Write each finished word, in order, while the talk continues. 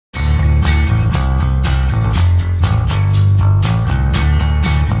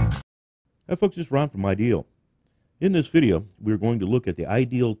Hi folks, it's Ron from IDEAL. In this video, we're going to look at the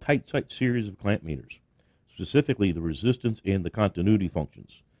IDEAL TightSight Series of clamp meters, specifically the resistance and the continuity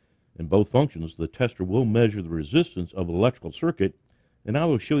functions. In both functions, the tester will measure the resistance of an electrical circuit, and I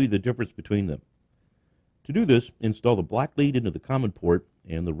will show you the difference between them. To do this, install the black lead into the common port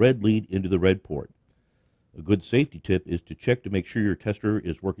and the red lead into the red port. A good safety tip is to check to make sure your tester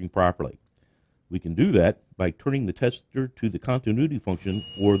is working properly. We can do that by turning the tester to the continuity function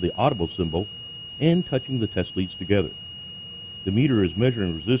or the audible symbol and touching the test leads together. The meter is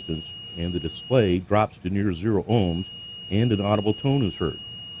measuring resistance and the display drops to near 0 ohms and an audible tone is heard.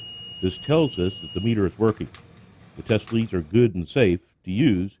 This tells us that the meter is working. The test leads are good and safe to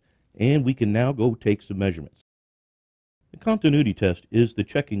use, and we can now go take some measurements. The continuity test is the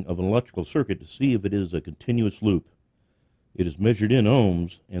checking of an electrical circuit to see if it is a continuous loop. It is measured in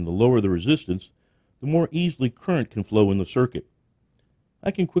ohms, and the lower the resistance, the more easily current can flow in the circuit.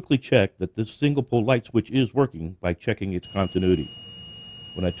 I can quickly check that this single pole light switch is working by checking its continuity.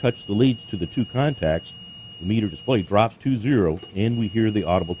 When I touch the leads to the two contacts, the meter display drops to 0 and we hear the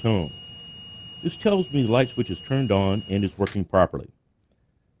audible tone. This tells me the light switch is turned on and is working properly.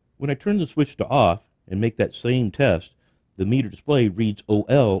 When I turn the switch to off and make that same test, the meter display reads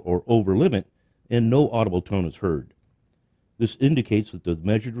OL or over limit and no audible tone is heard. This indicates that the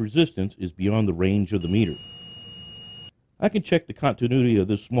measured resistance is beyond the range of the meter. I can check the continuity of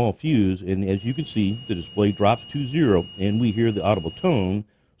this small fuse, and as you can see, the display drops to 0 and we hear the audible tone,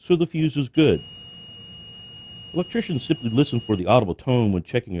 so the fuse is good. Electricians simply listen for the audible tone when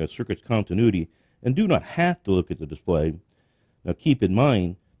checking a circuit's continuity and do not have to look at the display. Now keep in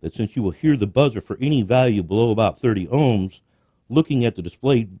mind that since you will hear the buzzer for any value below about 30 ohms, looking at the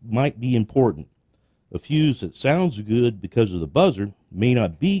display might be important. A fuse that sounds good because of the buzzer may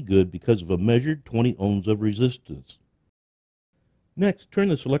not be good because of a measured 20 ohms of resistance. Next, turn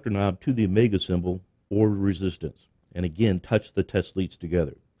the selector knob to the omega symbol or resistance, and again touch the test leads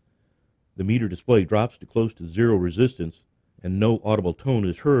together. The meter display drops to close to 0 resistance, and no audible tone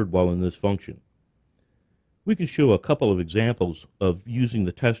is heard while in this function. We can show a couple of examples of using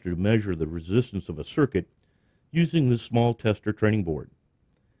the tester to measure the resistance of a circuit using this small tester training board.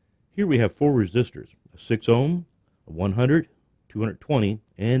 Here we have 4 resistors, a 6 ohm, a 100, 220,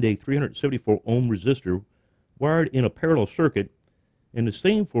 and a 374 ohm resistor wired in a parallel circuit, and the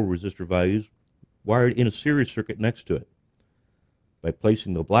same 4 resistor values wired in a series circuit next to it. By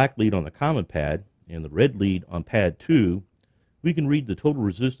placing the black lead on the common pad and the red lead on pad 2, we can read the total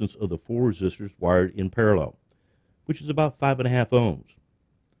resistance of the 4 resistors wired in parallel, which is about 5.5 ohms.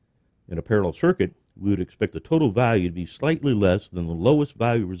 In a parallel circuit, we would expect the total value to be slightly less than the lowest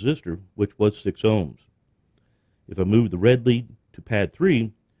value resistor, which was 6 ohms. If I move the red lead to pad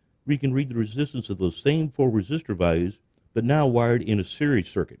 3, we can read the resistance of those same 4 resistor values, but now wired in a series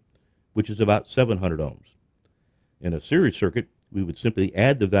circuit, which is about 700 ohms. In a series circuit, we would simply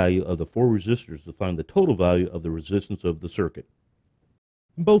add the value of the 4 resistors to find the total value of the resistance of the circuit.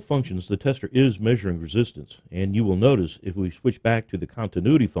 In both functions, the tester is measuring resistance, and you will notice if we switch back to the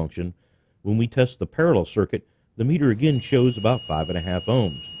continuity function, when we test the parallel circuit, the meter again shows about 5.5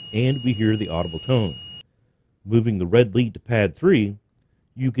 ohms, and we hear the audible tone. Moving the red lead to pad 3,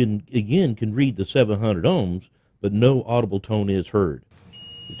 you can read the 700 ohms, but no audible tone is heard.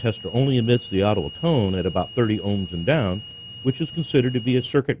 The tester only emits the audible tone at about 30 ohms and down, which is considered to be a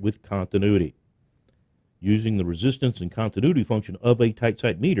circuit with continuity. Using the resistance and continuity function of a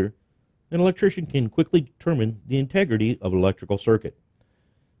TightSight meter, an electrician can quickly determine the integrity of an electrical circuit.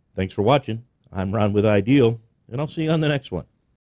 Thanks for watching. I'm Ron with IDEAL, and I'll see you on the next one.